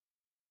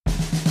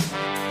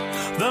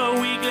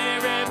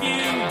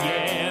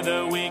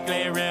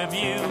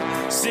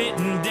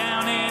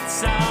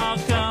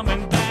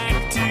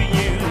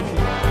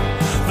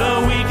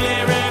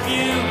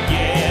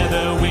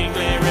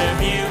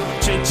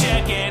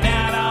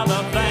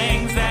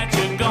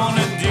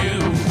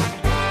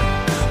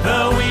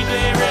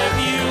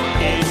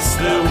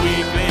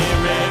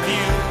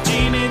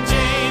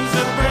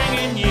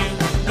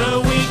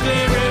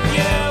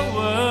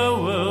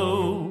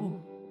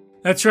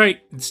That's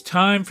right. It's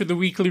time for the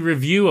Weekly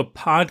Review, a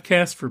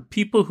podcast for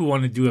people who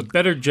want to do a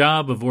better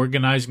job of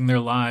organizing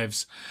their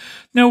lives.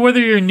 Now, whether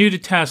you're new to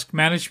task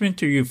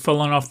management or you've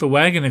fallen off the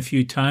wagon a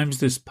few times,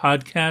 this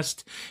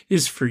podcast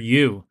is for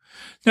you.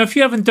 Now, if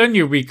you haven't done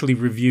your weekly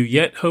review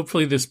yet,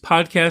 hopefully this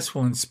podcast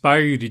will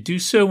inspire you to do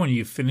so when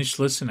you finish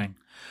listening.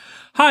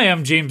 Hi,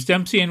 I'm James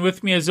Dempsey, and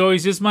with me as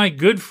always is my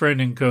good friend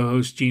and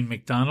co-host, Gene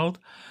McDonald.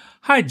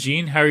 Hi,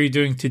 Gene. How are you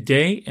doing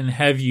today? And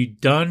have you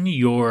done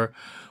your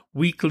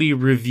weekly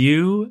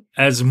review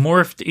as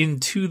morphed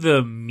into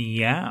the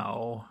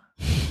meow?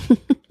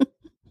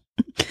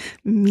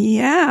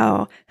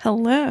 Meow.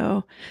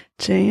 Hello,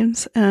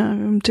 James.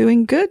 I'm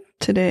doing good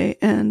today.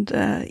 And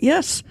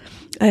yes,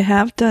 I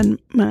have done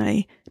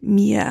my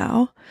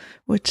meow,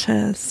 which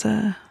has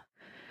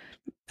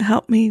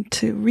helped me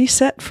to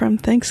reset from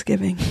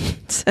Thanksgiving.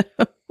 So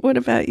what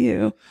about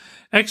you?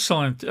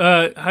 Excellent.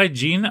 Hi,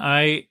 Gene.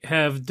 I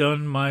have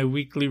done my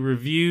weekly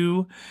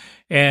review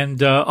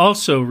and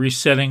also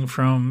resetting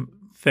from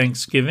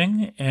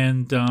Thanksgiving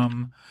and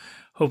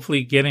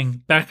hopefully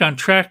getting back on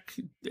track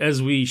as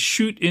we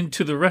shoot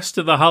into the rest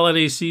of the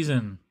holiday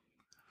season.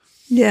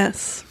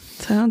 Yes,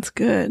 sounds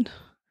good.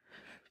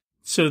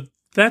 So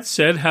that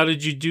said, how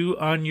did you do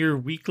on your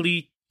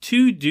weekly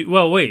to-do?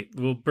 Well, wait,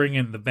 we'll bring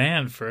in the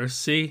band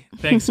first. See,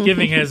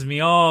 Thanksgiving has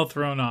me all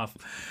thrown off.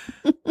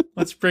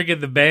 Let's bring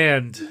in the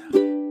band.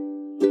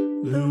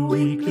 The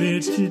weekly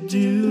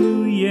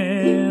to-do,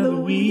 yeah, the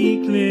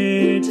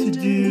weekly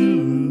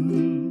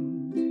to-do.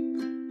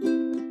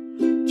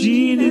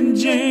 Gene and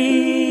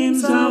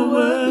James are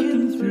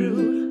working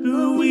through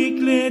the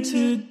weekly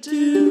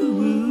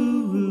to-do.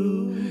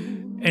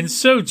 And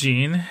so,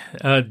 Gene,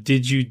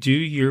 did you do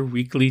your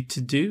weekly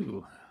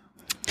to-do?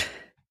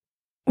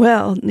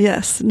 Well,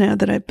 yes, now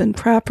that I've been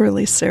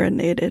properly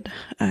serenaded,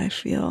 I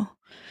feel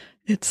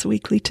it's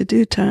weekly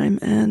to-do time.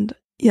 And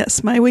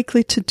yes, my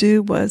weekly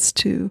to-do was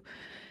to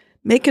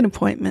make an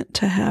appointment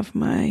to have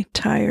my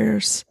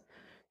tires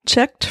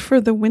checked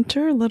for the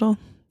winter, little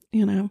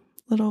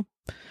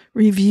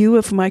review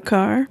of my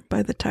car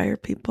by the tire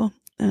people.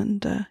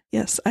 And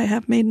yes, I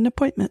have made an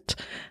appointment.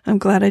 I'm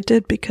glad I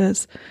did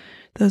because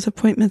those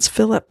appointments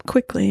fill up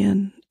quickly.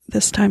 And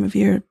this time of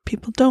year,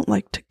 people don't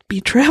like to be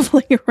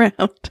traveling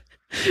around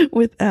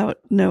without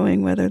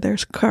knowing whether their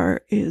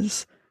car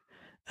is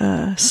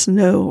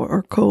snow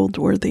or cold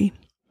worthy.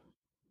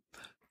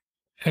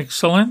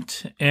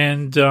 Excellent.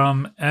 And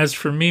as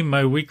for me,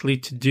 my weekly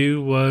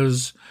to-do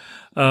was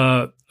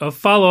a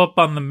follow-up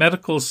on the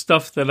medical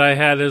stuff that I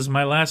had as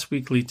my last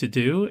weekly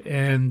to-do,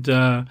 and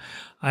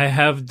I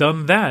have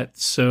done that.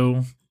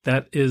 So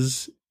that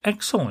is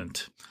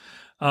excellent.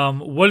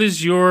 What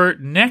is your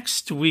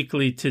next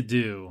weekly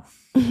to-do?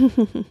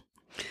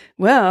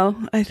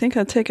 Well, I think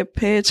I'll take a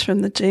page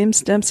from the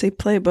James Dempsey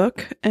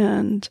playbook,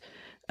 and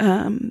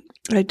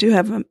I do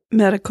have a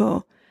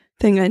medical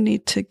thing I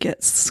need to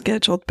get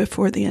scheduled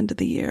before the end of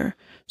the year.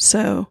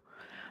 So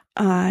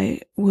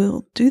I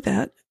will do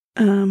that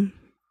and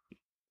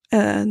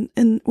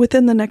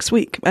within the next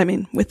week. I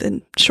mean,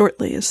 within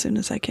shortly, as soon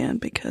as I can,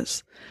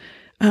 because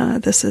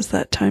this is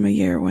that time of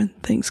year when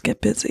things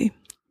get busy.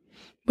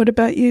 What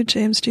about you,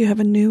 James? Do you have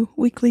a new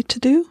weekly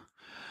to-do?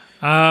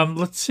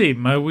 Let's see.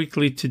 My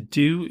weekly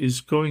to-do is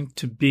going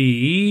to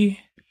be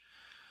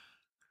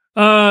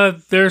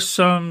there's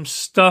some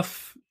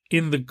stuff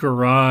in the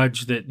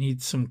garage that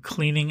needs some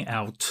cleaning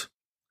out.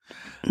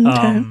 Okay.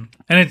 And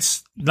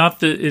it's not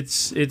that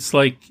it's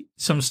like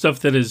some stuff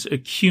that has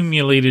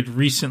accumulated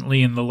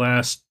recently in the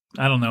last,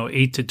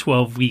 8 to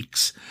 12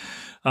 weeks.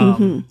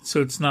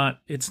 So it's not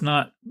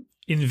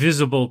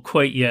invisible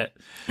quite yet.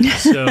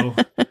 So,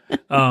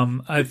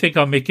 I think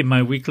I'll make it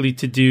my weekly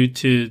to do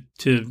to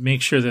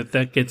make sure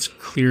that gets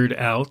cleared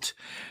out.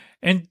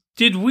 And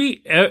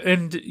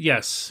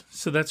yes,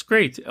 so that's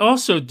great.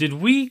 Also, did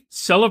we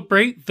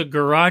celebrate the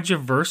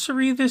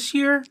garage-iversary this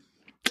year?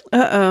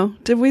 Uh-oh.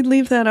 Did we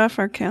leave that off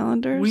our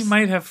calendars? We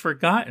might have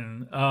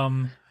forgotten.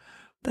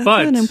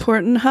 That's an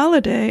important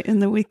holiday in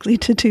the weekly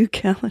to-do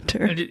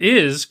calendar. And it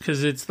is,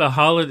 because it's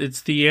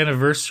it's the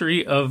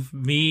anniversary of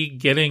me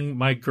getting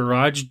my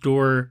garage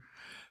door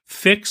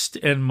fixed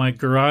and my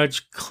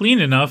garage clean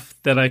enough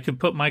that I could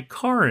put my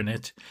car in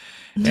it.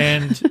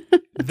 And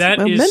that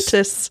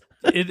momentous.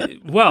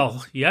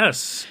 Well,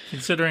 yes,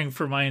 considering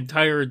for my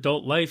entire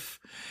adult life,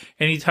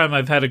 anytime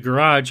I've had a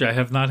garage, I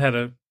have not had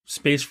a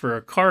space for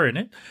a car in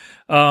it.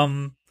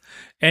 And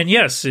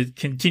yes, it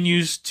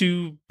continues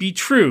to be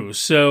true.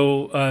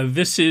 So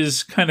this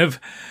is kind of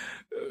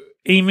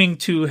aiming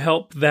to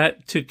help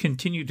that to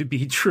continue to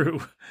be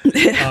true.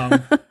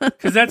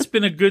 Because that's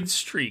been a good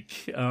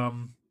streak.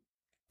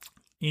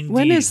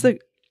 Indeed.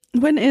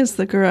 When is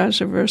the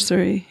garage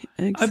anniversary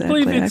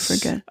exactly? I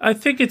forget. I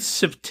think it's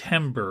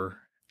September.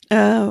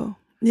 Oh,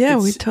 yeah,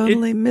 we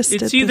totally missed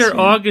it. It's either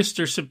August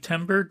or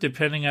September,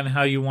 depending on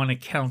how you want to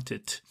count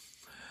it.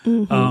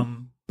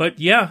 Mm-hmm. But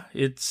yeah,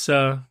 it's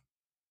also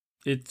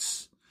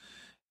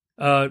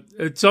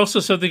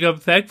something I'm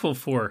thankful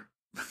for.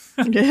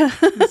 Yeah,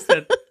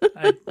 that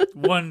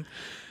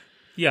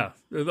yeah,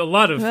 a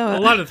lot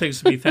of things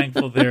to be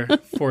thankful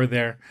for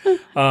there.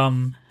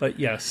 But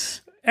yes,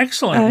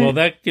 excellent. Well,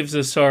 that gives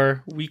us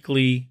our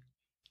weekly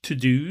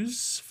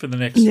to-dos for the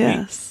next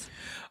yes.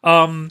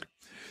 week.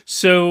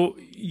 So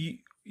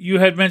you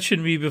had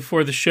mentioned me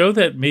before the show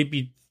that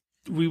maybe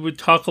we would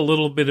talk a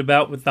little bit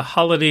about with the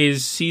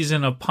holidays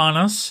season upon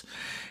us,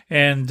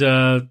 and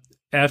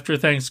after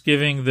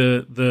Thanksgiving,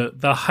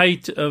 the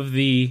height of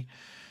the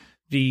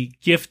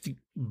gift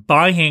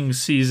buying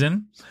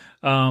season.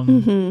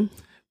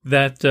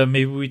 That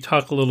maybe we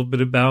talk a little bit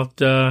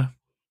about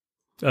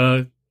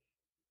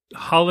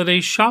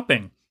holiday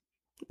shopping.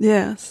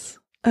 Yes.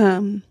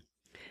 I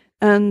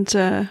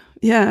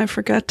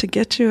forgot to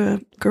get you a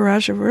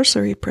garage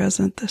anniversary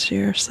present this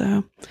year,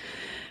 so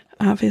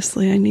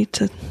obviously I need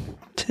to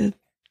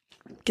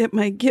get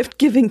my gift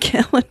giving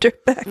calendar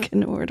back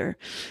in order.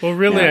 Well,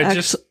 really,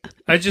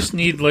 I just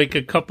need like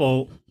a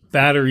couple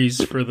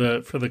batteries for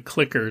the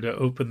clicker to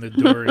open the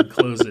door and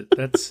close it.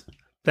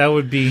 That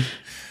would be.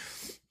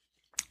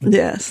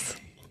 Yes.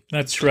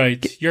 That's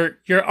right.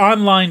 Your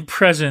online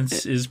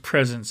presence is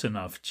presence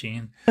enough,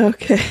 Jean.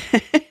 Okay.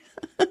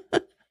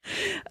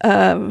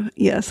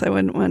 Yes, I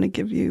wouldn't want to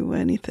give you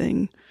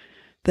anything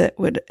that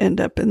would end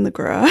up in the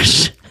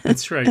garage.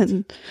 That's right.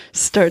 And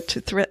start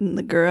to threaten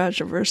the garage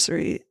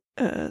anniversary,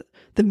 the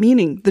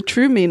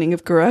true meaning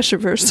of garage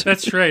anniversary.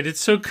 That's right.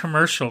 It's so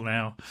commercial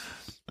now.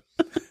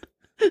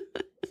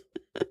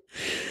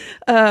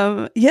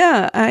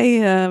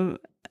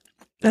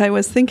 I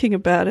was thinking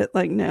about it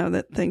like now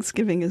that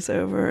Thanksgiving is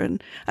over.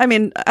 And I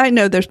mean, I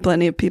know there's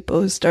plenty of people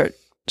who start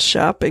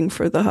shopping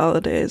for the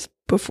holidays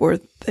before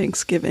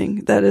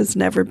Thanksgiving. That has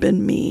never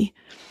been me.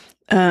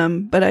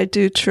 But I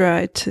do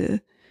try to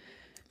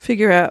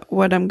figure out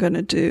what I'm going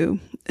to do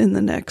in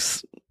the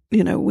next,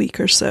 week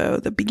or so,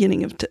 the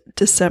beginning of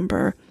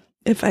December,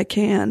 if I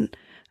can.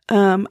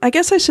 I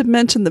guess I should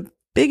mention the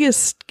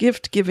biggest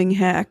gift giving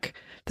hack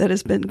that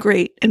has been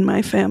great in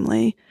my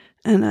family.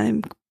 And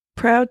I'm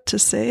proud to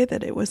say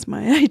that it was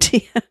my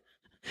idea.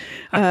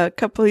 A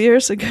couple of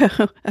years ago,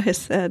 I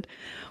said,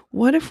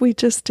 what if we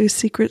just do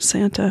Secret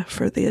Santa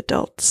for the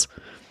adults?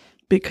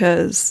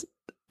 Because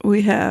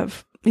we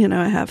have,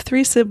 I have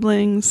 3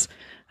 siblings.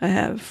 I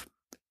have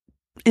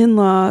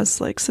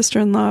in-laws, like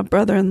sister-in-law,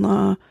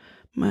 brother-in-law.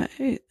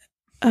 My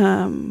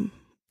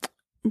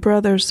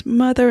brother's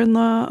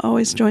mother-in-law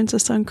always joins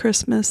us on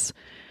Christmas.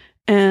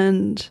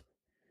 And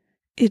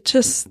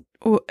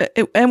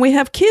and we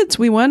have kids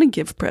we want to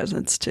give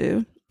presents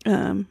to.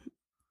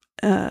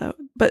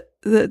 But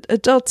the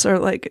adults are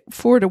like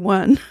 4 to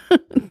 1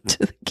 to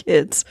the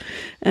kids.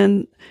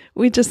 And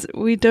we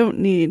don't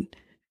need,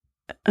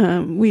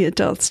 we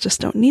adults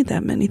just don't need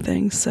that many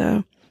things.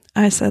 So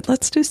I said,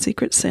 let's do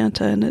Secret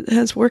Santa. And it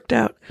has worked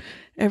out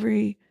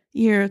every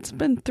year. It's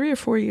been 3 or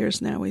 4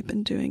 years now we've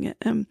been doing it.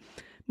 And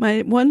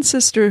my one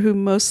sister, who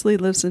mostly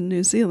lives in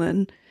New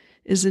Zealand,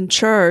 is in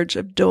charge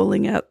of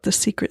doling out the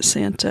Secret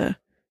Santa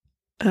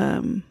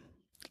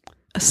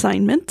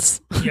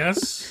assignments.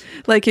 Yes.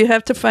 Like you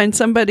have to find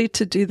somebody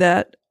to do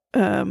that.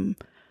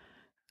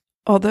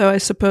 Although I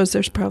suppose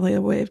there's probably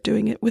a way of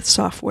doing it with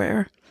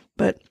software,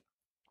 but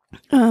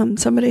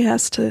somebody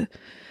has to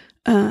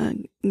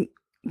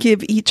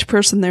give each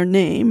person their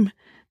name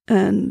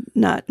and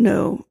not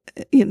know,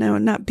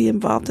 not be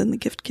involved in the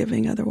gift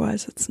giving.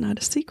 Otherwise, it's not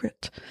a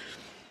secret.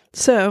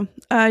 So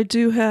I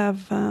do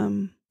have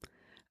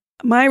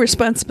my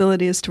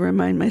responsibility is to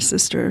remind my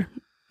sister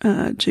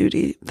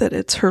Judy that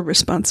it's her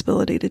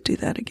responsibility to do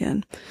that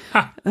again.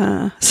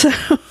 So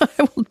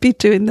I will be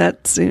doing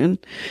that soon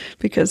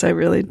because I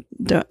really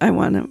don't. I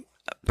want to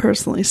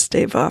personally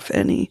stave off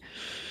any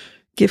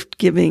gift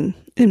giving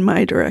in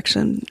my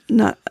direction.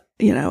 Not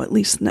at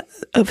least not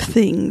of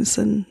things,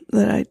 and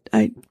that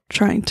I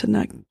trying to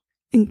not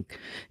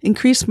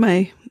increase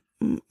my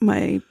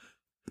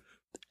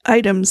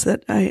items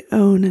that I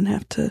own and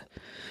have to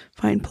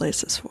find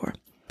places for.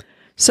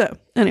 So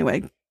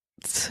anyway.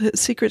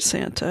 Secret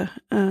Santa.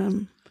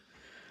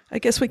 I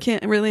guess we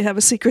can't really have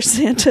a Secret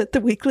Santa at the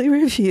weekly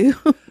review.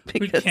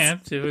 We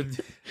can't.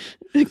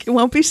 It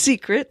won't be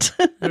secret.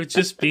 It would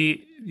just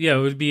be, it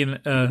would be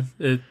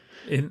an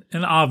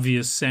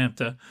obvious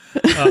Santa.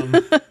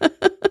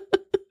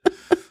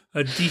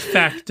 A de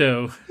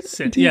facto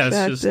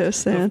Santa.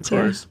 Santa. Of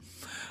course.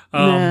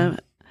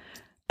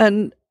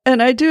 And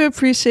I do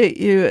appreciate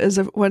you as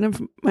one of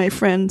my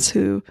friends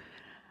who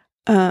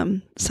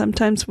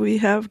sometimes we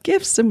have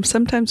gifts and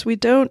sometimes we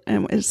don't,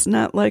 and it's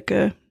not like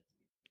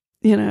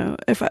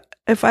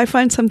if I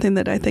find something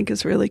that I think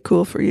is really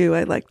cool for you,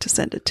 I like to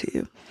send it to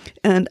you,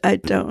 and I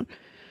don't,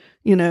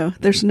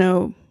 there's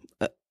no,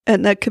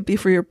 and that could be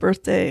for your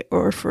birthday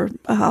or for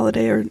a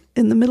holiday or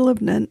in the middle of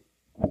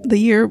the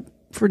year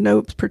for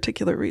no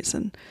particular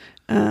reason.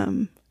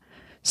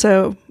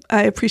 So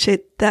I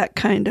appreciate that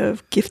kind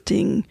of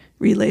gifting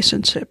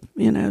relationship,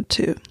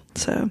 too.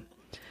 So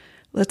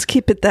let's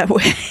keep it that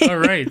way. All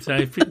right.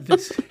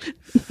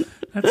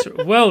 That's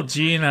well,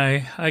 Gene.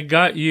 I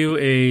got you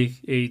a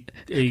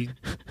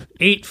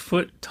 8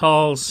 foot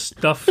tall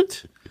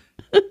stuffed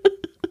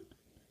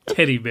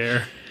teddy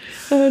bear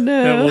Oh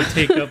no. that will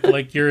take up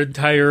like your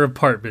entire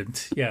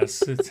apartment.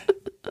 Yes.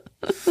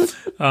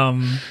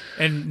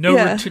 And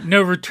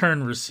no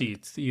return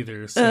receipts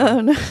either. So Oh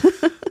no.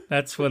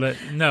 that's what that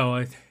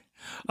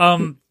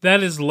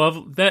is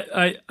love.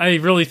 That I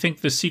really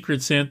think the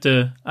Secret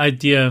Santa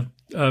idea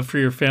for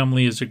your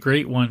family is a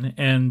great one,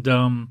 and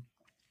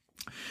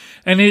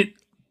it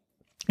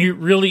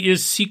really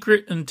is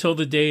secret until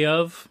the day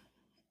of.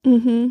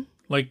 Mm-hmm.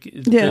 Like,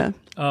 Yeah.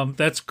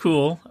 that's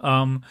cool.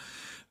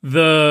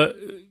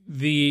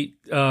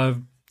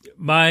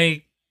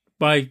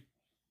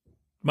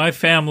 My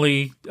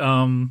family,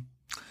 and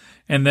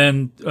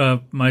then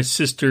my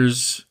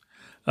sister's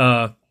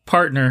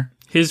partner,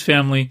 his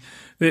family.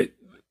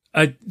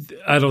 I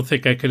don't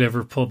think I could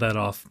ever pull that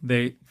off.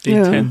 They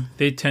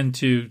tend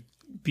to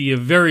be a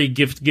very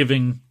gift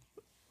giving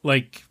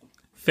like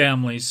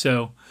family.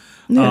 So,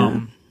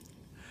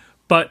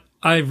 but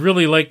I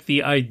really like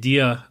the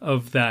idea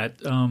of that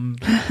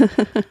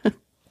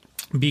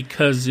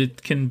because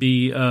it can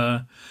be,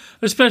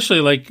 especially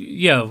like,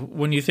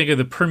 when you think of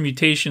the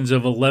permutations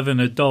of 11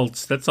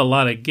 adults, that's a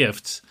lot of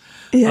gifts.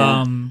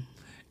 Yeah.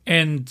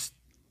 And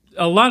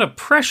a lot of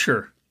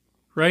pressure,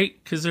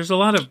 right? Because there's a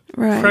lot of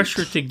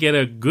pressure to get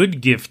a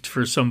good gift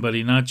for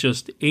somebody, not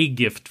just a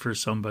gift for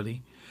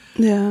somebody.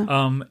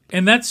 Yeah.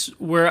 And that's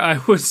where I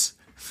was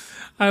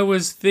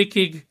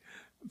thinking,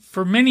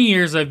 for many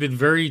years I've been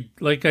very,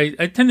 like,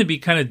 I tend to be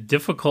kind of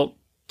difficult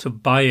to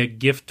buy a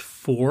gift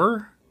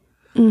for.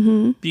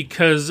 Mm-hmm.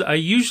 Because I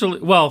usually,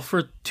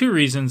 for two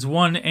reasons.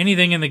 One,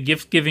 anything in the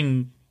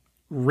gift-giving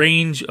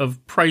range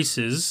of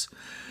prices,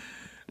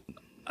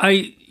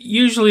 I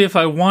usually, if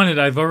I want it,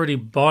 I've already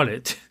bought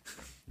it.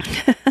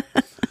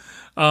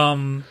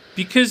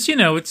 Because,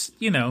 it's,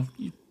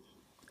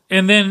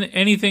 and then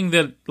anything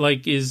that,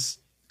 like, is,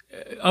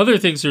 other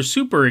things are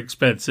super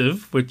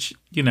expensive, which,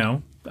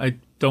 I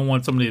don't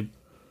want somebody to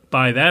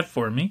buy that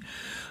for me.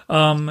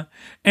 And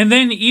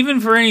then even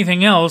for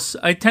anything else,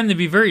 I tend to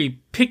be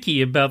very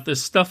picky about the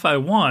stuff I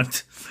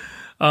want.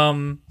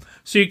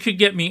 So you could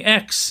get me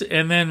X,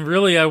 and then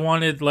really I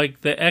wanted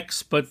like the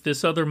X, but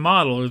this other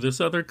model or this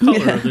other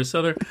color or this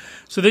other.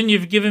 So then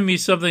you've given me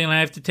something, and I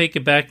have to take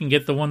it back and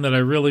get the one that I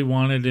really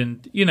wanted,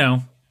 and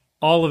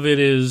all of it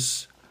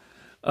is,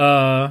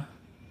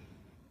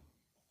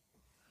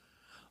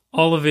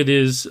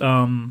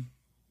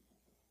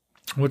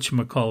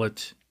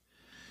 whatchamacallit?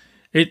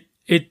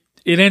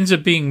 It ends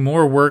up being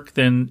more work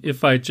than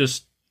if I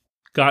just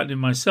gotten it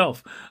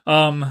myself.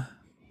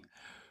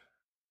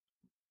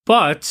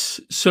 But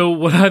so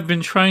what I've been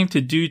trying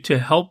to do to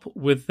help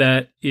with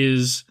that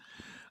is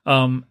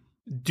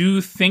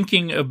do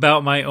thinking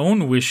about my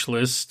own wish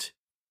list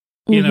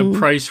in a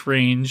price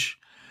range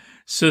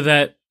so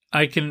that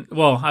I can,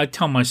 I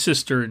tell my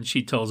sister and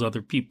she tells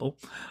other people.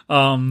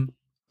 But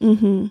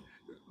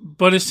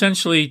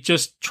essentially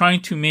just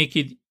trying to make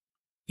it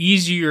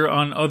easier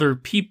on other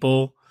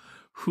people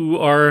who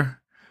are,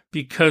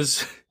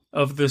 because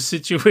of the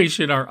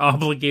situation, are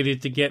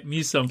obligated to get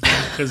me something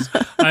because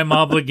I'm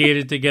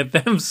obligated to get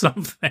them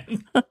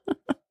something.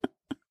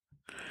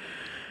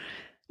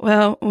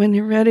 Well, when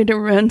you're ready to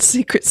run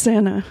Secret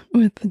Santa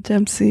with the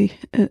Dempsey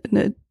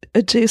and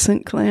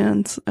adjacent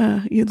clans,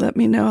 you let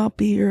me know. I'll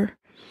be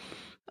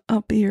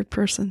your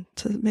person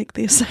to make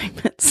the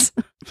assignments.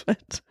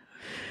 But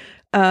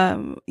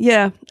I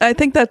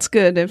think that's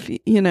good if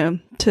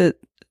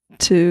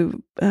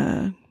to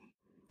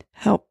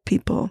help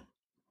people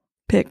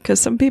pick, because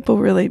some people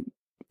really,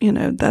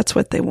 that's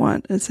what they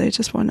want, is they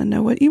just want to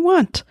know what you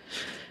want.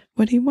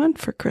 What do you want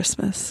for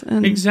Christmas?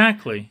 And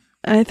exactly.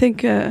 I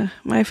think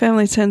my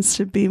family tends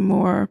to be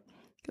more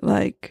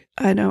like,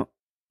 I don't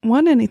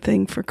want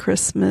anything for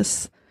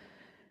Christmas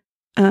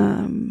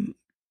in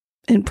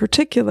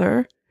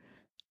particular.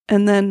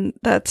 And then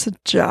that's a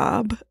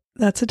job.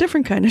 That's a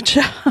different kind of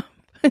job,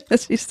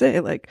 as you say,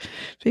 like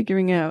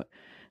figuring out.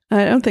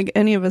 I don't think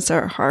any of us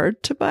are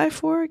hard to buy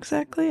for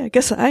exactly. I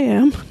guess I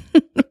am,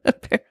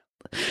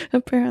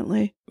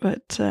 apparently.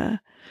 But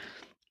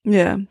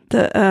anyway,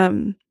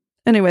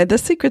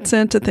 the Secret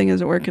Santa thing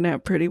is working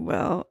out pretty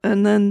well.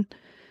 And then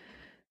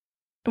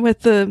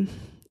with the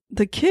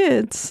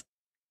kids,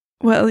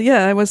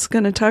 I was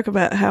going to talk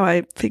about how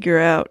I figure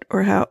out,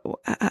 or how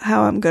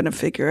I'm going to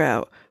figure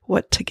out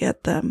what to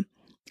get them.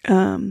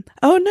 Oh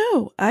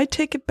no, I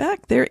take it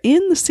back. They're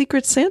in the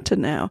Secret Santa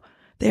now.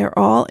 They are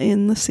all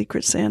in the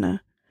Secret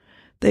Santa.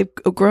 They've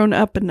grown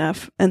up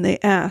enough, and they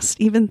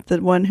asked. Even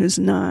the one who's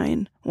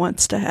 9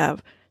 wants to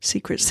have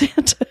Secret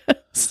Santa.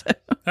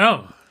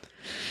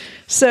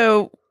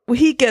 So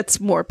he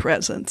gets more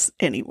presents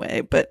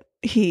anyway, but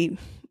he,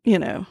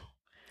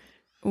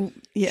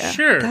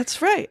 sure,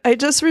 that's right. I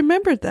just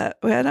remembered that.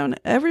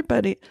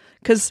 Everybody,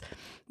 because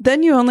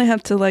then you only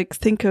have to like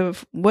think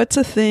of what's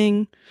a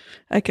thing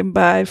I can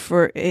buy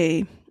for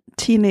a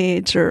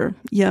teenage or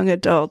young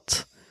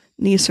adult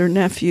niece or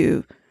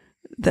nephew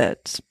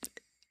that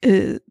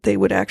they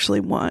would actually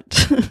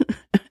want.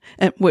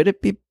 And would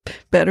it be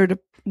better to,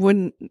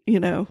 wouldn't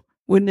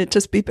it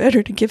just be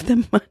better to give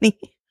them money?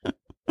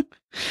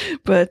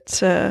 But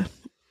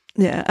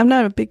yeah, I'm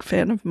not a big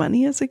fan of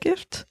money as a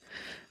gift.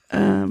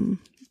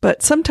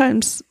 But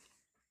sometimes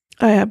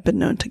I have been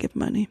known to give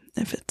money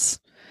if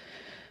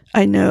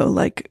I know,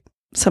 like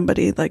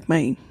somebody like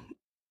my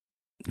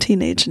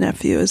teenage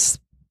nephew has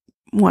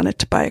wanted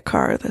to buy a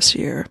car this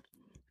year,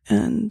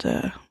 and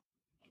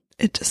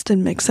it just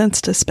didn't make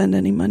sense to spend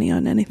any money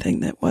on anything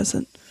that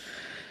wasn't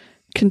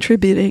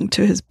contributing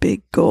to his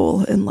big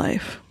goal in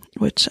life,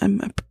 which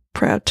I'm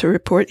proud to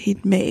report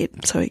he'd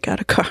made. So he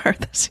got a car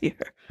this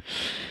year.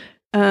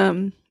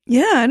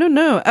 Yeah, I don't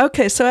know.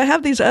 Okay, so I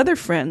have these other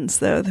friends,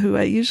 though, who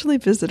I usually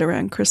visit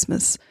around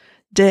Christmas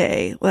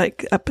Day.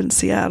 Like up in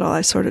Seattle,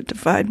 I sort of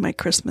divide my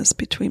Christmas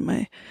between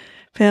my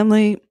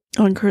family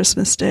on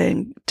Christmas Day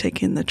and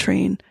taking the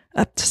train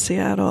up to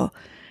Seattle.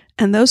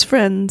 And those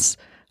friends,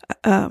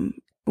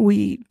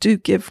 we do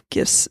give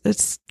gifts.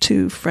 It's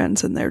to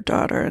friends and their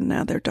daughter, and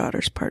now their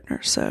daughter's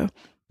partner. So,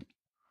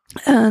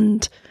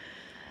 and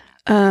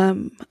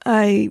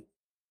they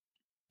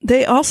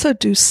also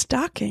do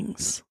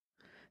stockings,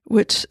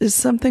 which is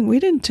something we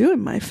didn't do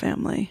in my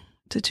family.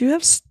 Did you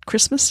have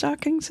Christmas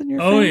stockings in your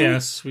family? Oh,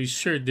 yes, we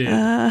sure did.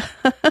 Yeah,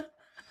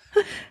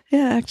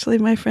 actually,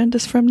 my friend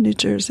is from New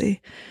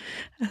Jersey.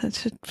 I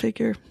should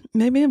figure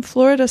maybe in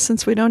Florida,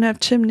 since we don't have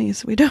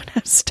chimneys, we don't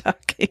have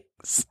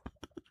stockings.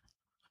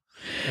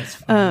 That's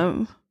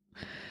fine.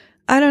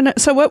 I don't know.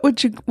 So what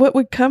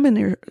would come in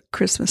your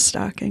Christmas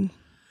stocking?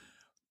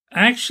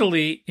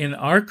 Actually, in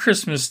our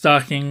Christmas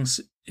stockings,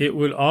 it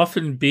would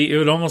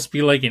almost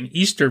be like an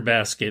Easter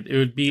basket. It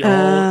would be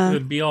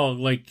all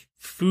like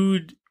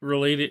food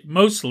related,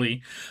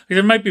 mostly. Like,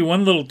 there might be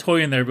one little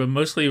toy in there, but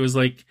mostly it was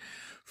like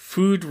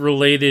food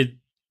related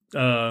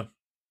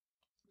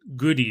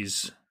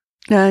goodies.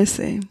 I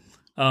see.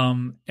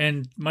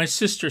 And my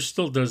sister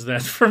still does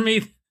that for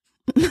me.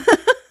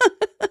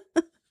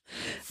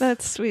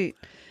 That's sweet.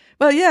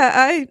 Well,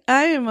 yeah,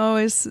 I am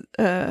always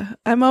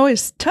I'm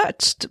always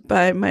touched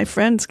by my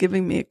friends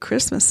giving me a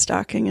Christmas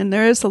stocking, and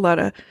there is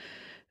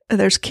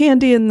there's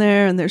candy in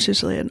there, and there's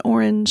usually an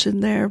orange in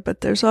there,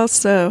 but there's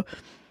also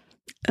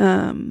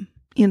some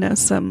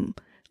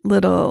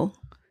little,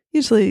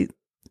 usually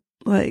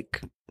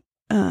like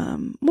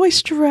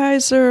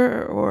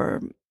moisturizer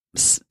or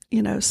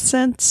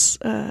scents,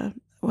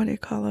 what do you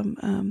call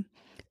them?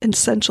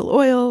 Essential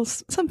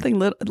oils, something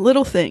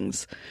little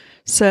things.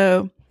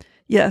 So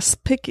yes,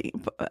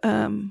 picking.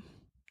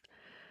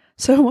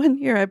 So one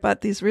year I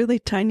bought these really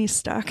tiny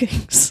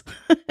stockings.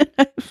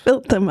 I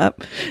filled them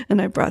up and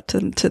I brought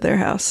them to their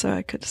house so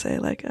I could say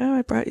like, oh,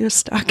 I brought you a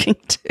stocking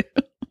too.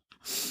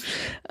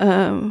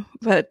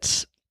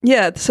 But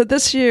yeah, so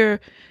this year,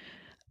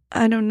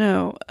 I don't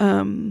know.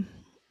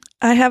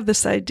 I have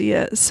this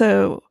idea.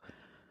 So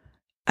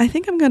I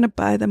think I'm going to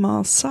buy them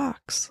all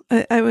socks.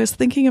 I was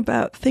thinking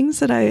about things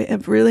that I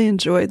have really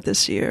enjoyed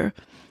this year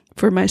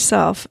for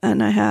myself,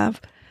 and I have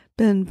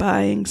been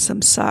buying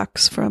some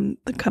socks from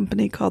the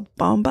company called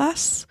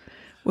Bombas.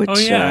 Which,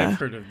 I've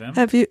heard of them.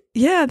 Have you?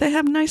 Yeah, they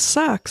have nice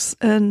socks,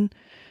 and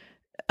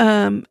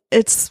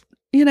it's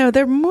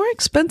they're more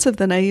expensive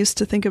than I used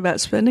to think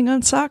about spending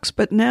on socks.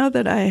 But now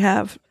that I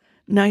have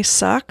nice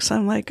socks,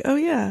 I'm like, oh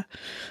yeah,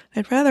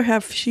 I'd rather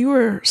have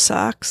fewer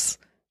socks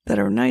that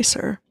are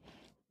nicer,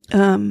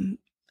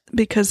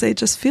 because they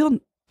just feel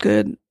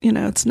good.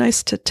 It's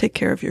nice to take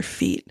care of your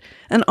feet,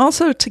 and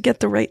also to get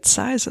the right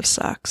size of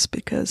socks,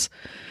 because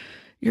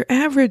your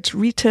average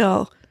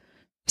retail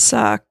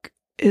sock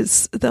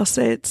they'll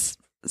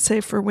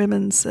say for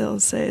women's, they'll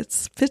say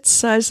it's fits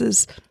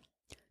sizes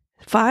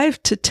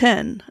 5 to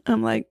 10.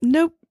 I'm like,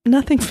 nope,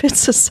 nothing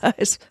fits a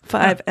size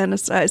 5 and a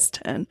size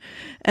 10.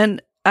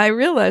 And I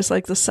realized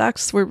like the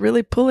socks were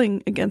really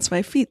pulling against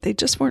my feet. They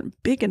just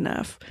weren't big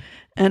enough.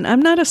 And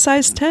I'm not a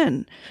size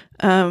 10.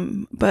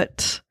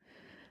 But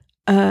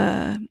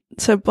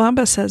so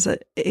Bombas has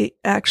a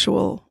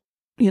actual,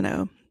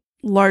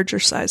 larger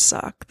size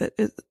sock that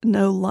is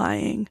no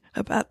lying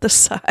about the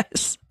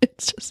size. It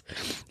just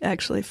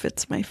actually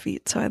fits my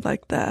feet. So I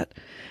like that.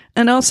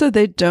 And also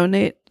they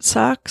donate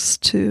socks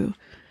to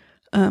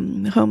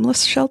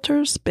homeless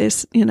shelters.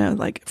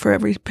 Like for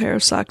every pair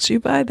of socks you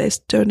buy, they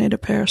donate a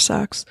pair of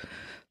socks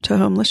to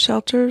homeless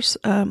shelters,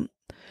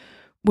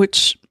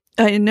 which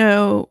I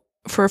know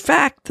for a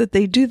fact that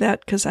they do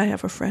that because I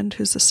have a friend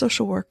who's a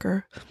social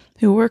worker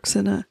who works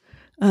in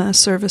a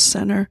service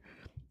center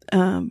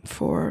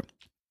for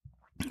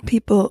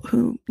people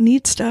who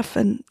need stuff,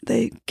 and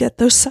they get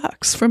those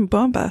socks from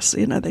Bombas.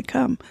 They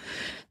come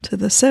to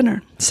the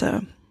center.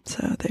 So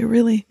they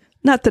really,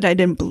 not that I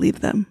didn't believe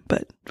them,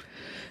 but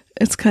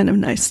it's kind of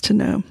nice to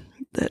know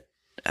that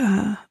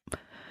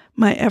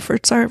my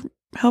efforts are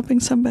helping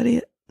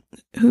somebody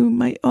who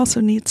might also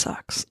need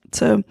socks.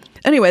 So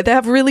anyway, they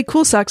have really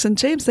cool socks. And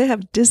James, they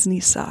have Disney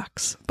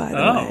socks, by the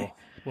way. Oh,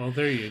 well,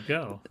 there you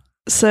go.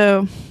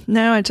 So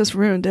now I just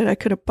ruined it. I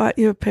could have bought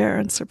you a pair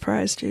and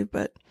surprised you,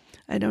 but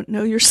I don't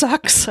know your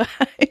sock size.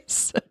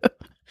 So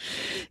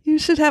you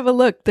should have a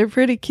look. They're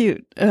pretty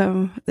cute.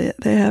 They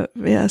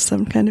have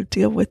some kind of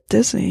deal with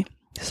Disney.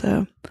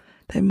 So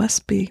they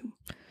must be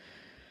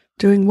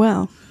doing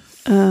well.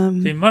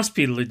 They must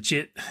be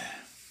legit.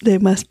 They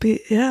must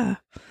be, yeah.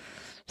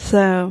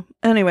 So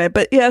anyway,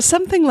 but yeah,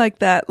 something like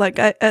that. Like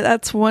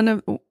that's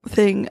one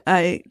thing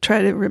I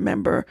try to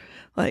remember.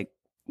 Like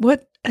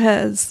what's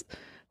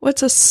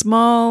a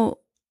small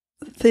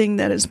thing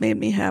that has made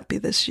me happy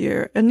this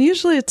year? And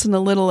usually it's in a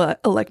little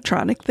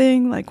electronic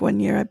thing. Like one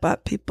year I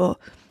bought people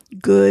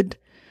good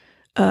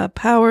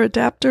power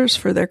adapters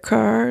for their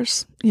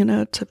cars,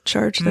 to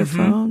charge their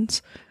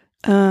phones.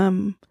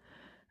 And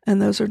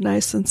those are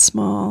nice and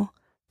small.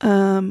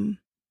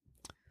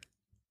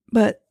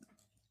 But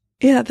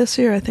yeah, this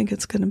year I think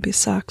it's going to be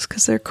socks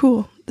because they're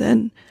cool.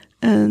 And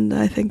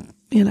I think,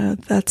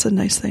 that's a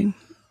nice thing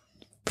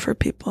for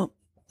people.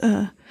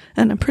 And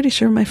I'm pretty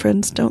sure my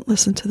friends don't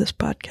listen to this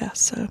podcast,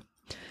 so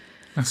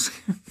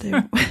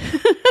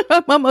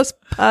I'm almost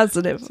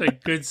positive. It's a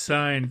good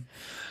sign.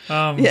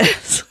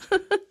 Yes.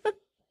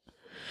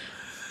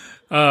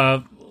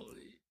 That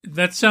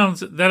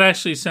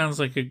actually sounds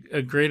like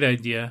a great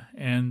idea.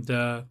 And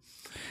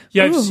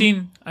yeah,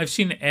 I've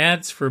seen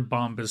ads for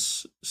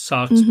Bombas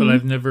socks, but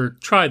I've never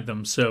tried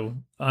them. So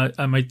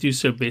I might do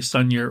so based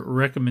on your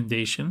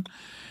recommendation.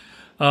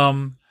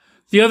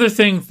 The other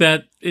thing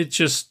that it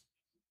just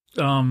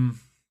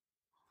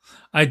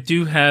I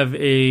do have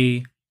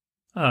in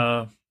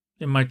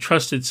my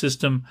trusted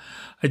system,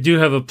 I do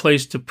have a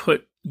place to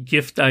put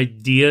gift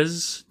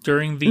ideas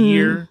during the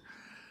year.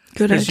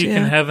 Good idea. Because you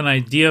can have an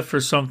idea for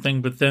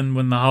something, but then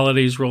when the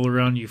holidays roll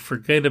around, you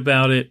forget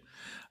about it.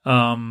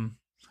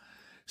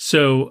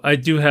 So I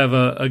do have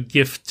a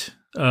gift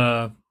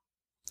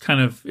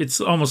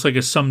it's almost like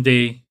a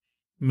someday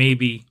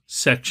maybe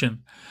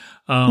section.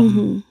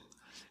 And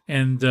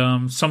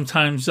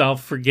sometimes I'll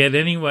forget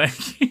anyway.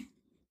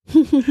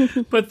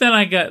 But then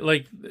I got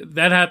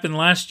that happened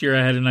last year.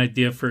 I had an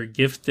idea for a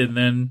gift and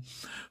then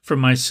for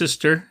my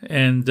sister,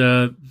 and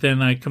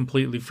then I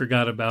completely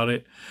forgot about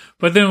it.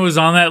 But then it was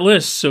on that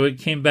list, so it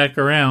came back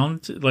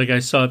around. Like I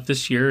saw it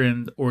this year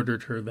and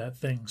ordered her that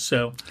thing.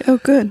 So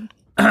good.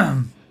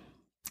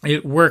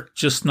 It worked,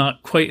 just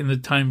not quite in the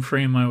time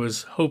frame I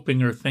was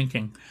hoping or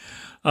thinking.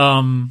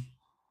 Yeah,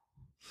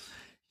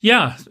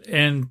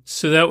 and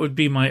so that would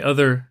be my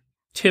other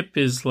tip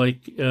is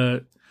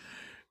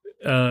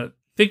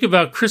think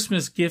about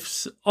Christmas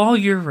gifts all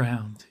year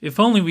round. If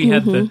only we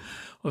had the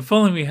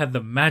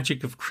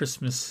magic of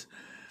Christmas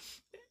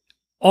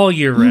all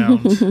year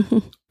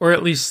round, or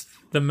at least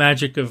the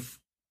magic of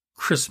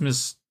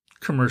Christmas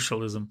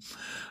commercialism.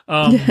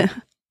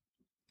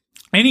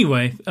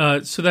 Anyway,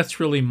 so that's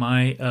really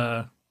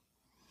my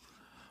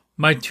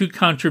my two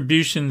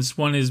contributions.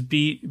 One is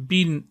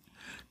be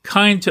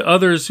kind to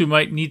others who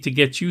might need to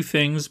get you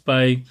things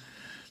by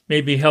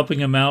maybe helping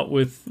them out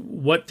with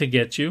what to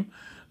get you.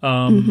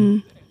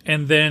 And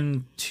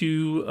then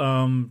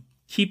to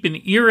keep an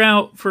ear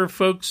out for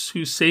folks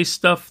who say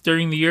stuff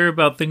during the year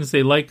about things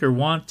they like or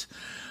want,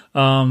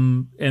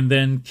 and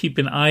then keep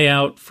an eye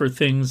out for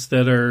things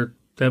that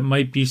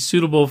might be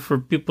suitable for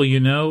people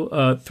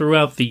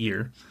throughout the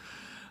year.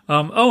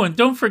 And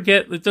don't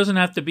forget, it doesn't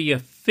have to be a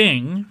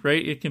thing,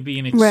 right? It can be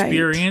an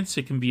experience.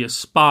 Right. It can be a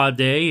spa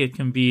day. It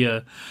can be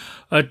a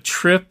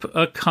trip,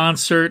 a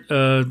concert.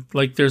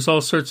 There's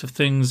all sorts of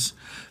things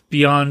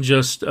beyond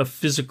just a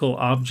physical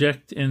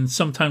object. And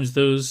sometimes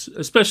those,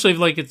 especially if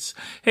it's,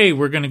 hey,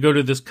 we're going to go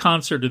to this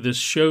concert or this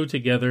show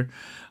together,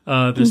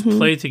 this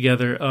play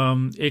together.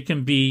 It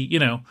can be,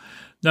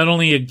 not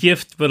only a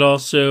gift, but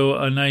also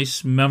a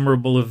nice,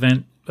 memorable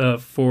event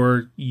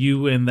for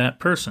you and that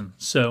person.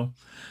 So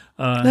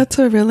that's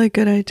a really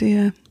good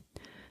idea.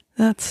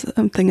 That's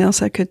something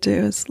else I could do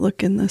is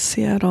look in the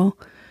Seattle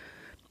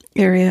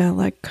area,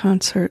 like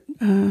concert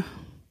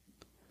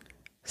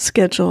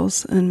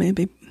schedules, and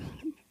maybe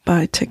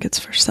buy tickets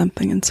for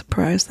something and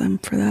surprise them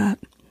for that.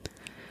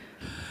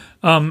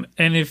 And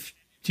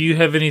do you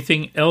have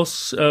anything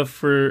else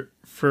for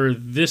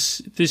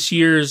this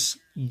year's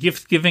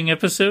gift giving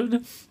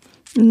episode?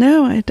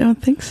 No, I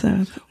don't think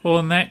so. Well,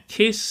 in that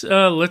case,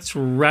 let's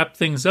wrap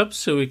things up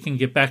so we can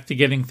get back to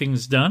getting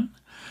things done.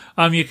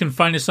 You can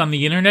find us on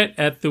the internet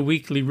at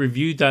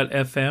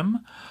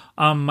theweeklyreview.fm,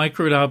 on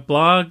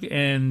micro.blog,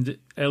 and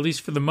at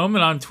least for the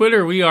moment on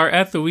Twitter, we are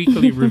at The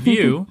Weekly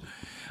Review.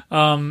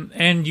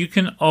 And you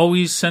can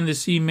always send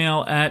us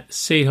email at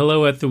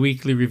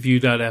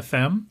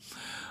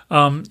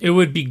sayhello@theweeklyreview.fm. It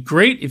would be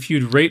great if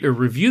you'd rate or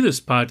review this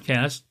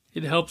podcast.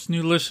 It helps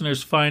new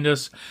listeners find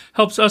us,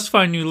 helps us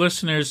find new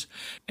listeners,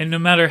 and no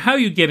matter how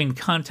you get in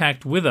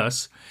contact with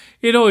us,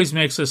 it always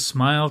makes us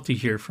smile to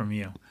hear from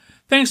you.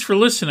 Thanks for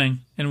listening,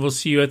 and we'll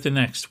see you at the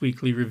next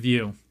Weekly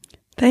Review.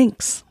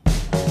 Thanks.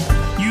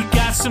 You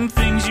got some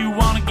things you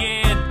want to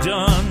get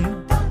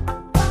done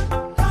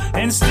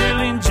and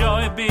still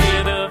enjoy a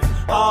bit of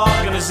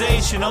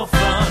organizational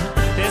fun.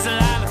 There's a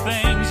lot of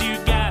things you